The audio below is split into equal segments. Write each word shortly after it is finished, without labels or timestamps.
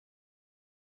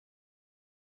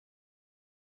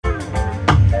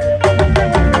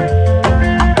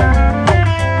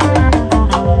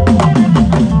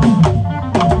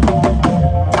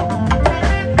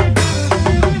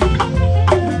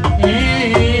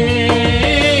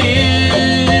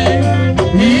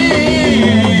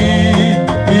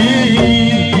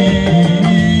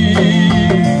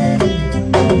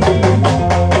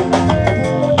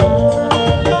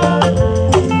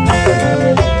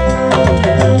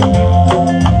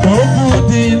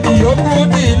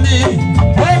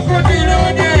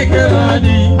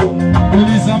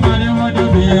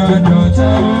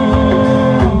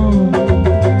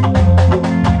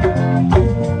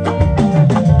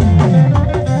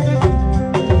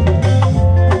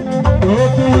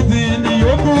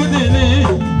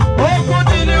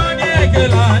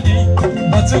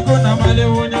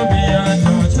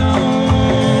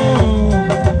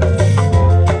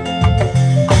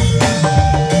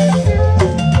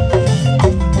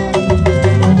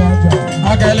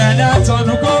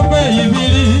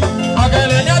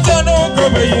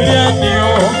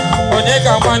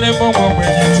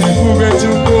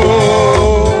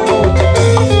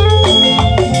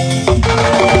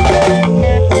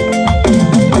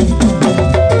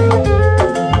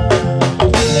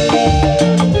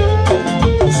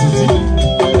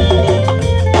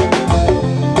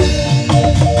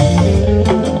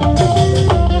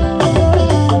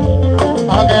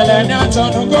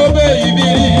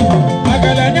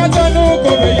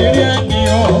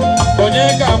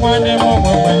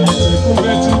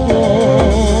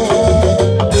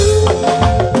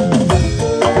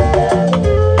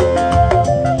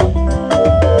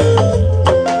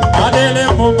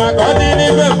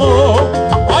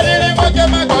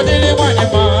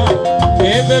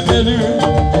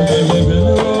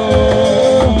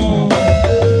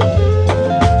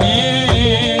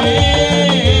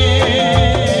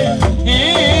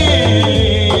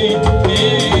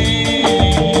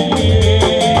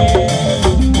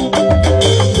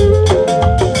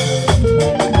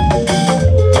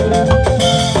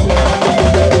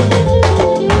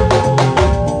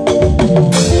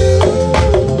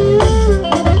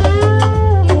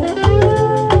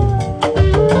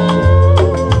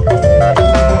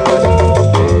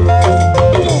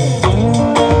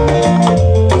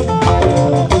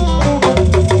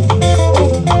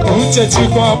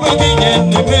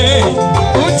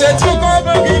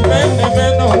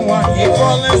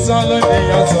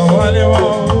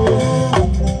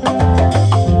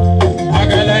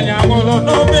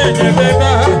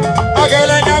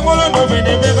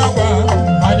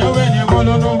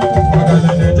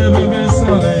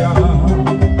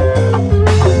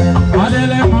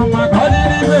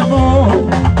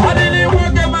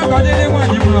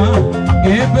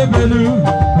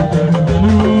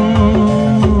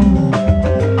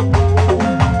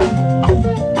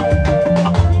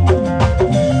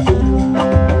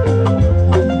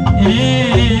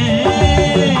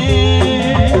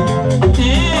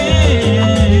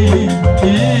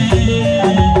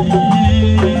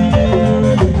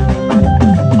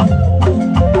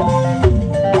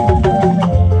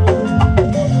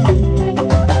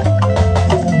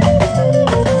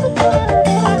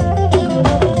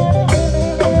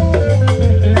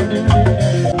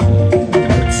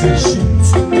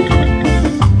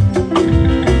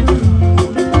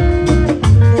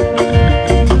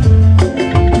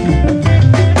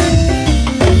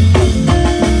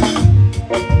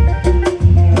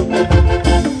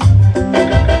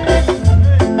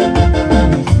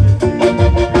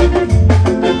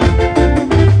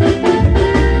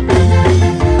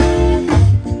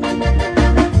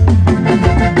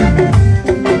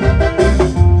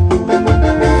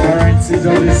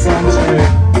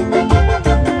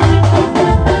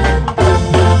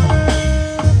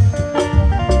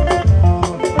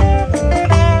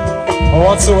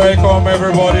To welcome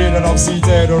everybody that I've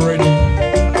seated already.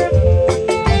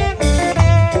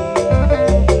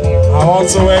 I want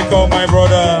to welcome my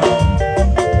brother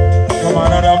from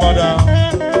another mother.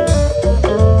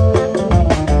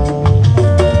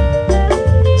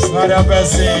 It's not a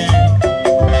person.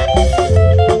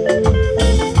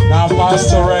 Now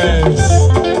pastoress.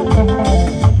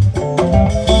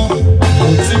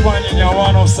 When you're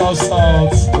one of South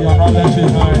South, you are not left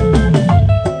behind.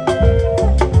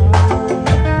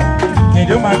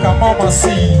 You make a mama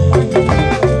see.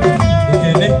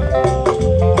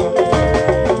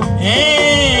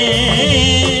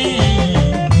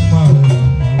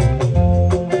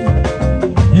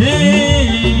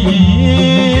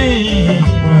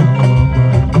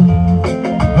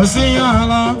 I see you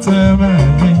all tell me,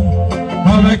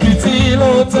 I make it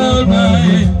till tell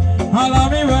me, I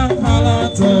love me when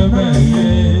I tell me.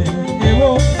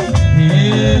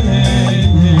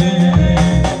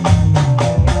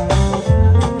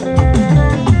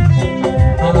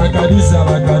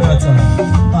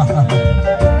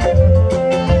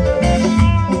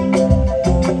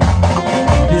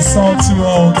 This song too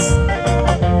old.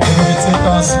 We're going to take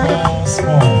us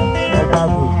small.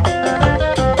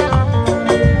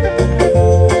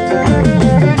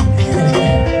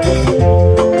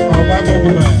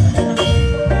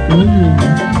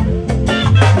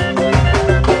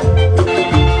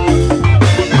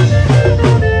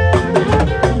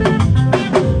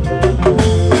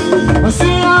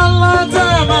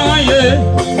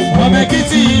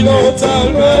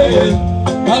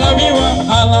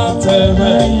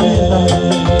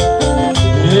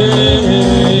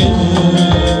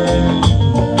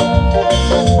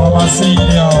 Mama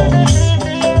seniors.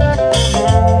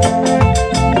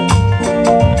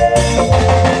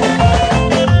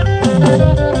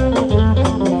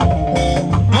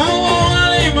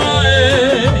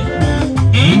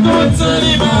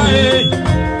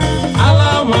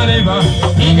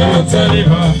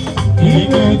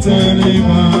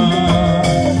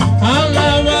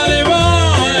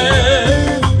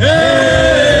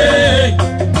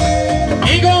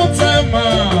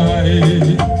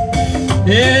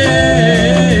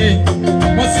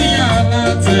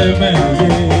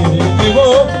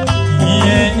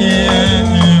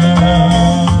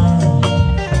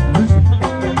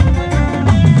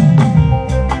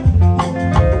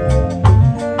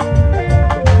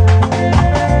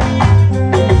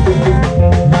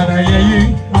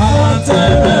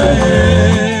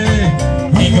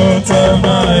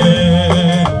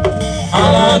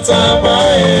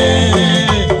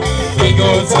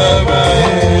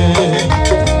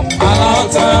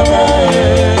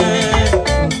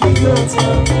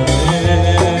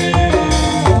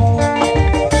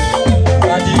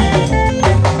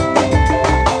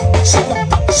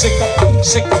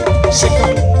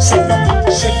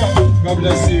 God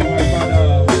bless you, my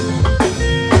father.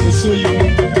 We'll see you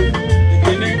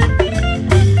beginning.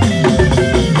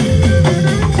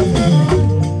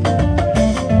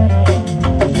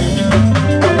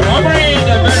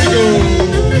 Very good.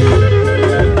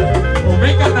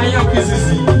 Omega Naya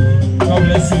Kisisi. God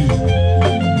bless you.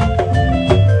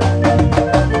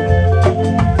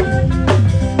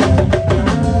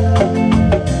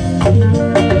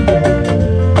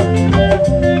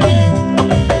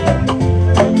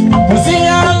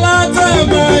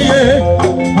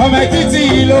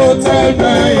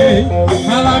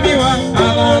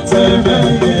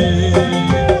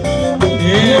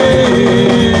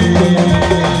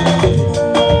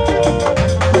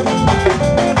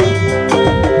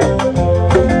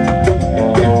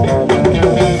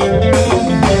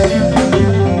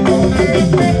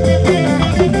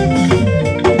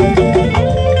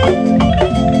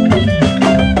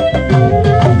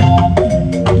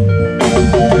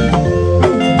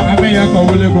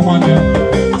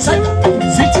 Second.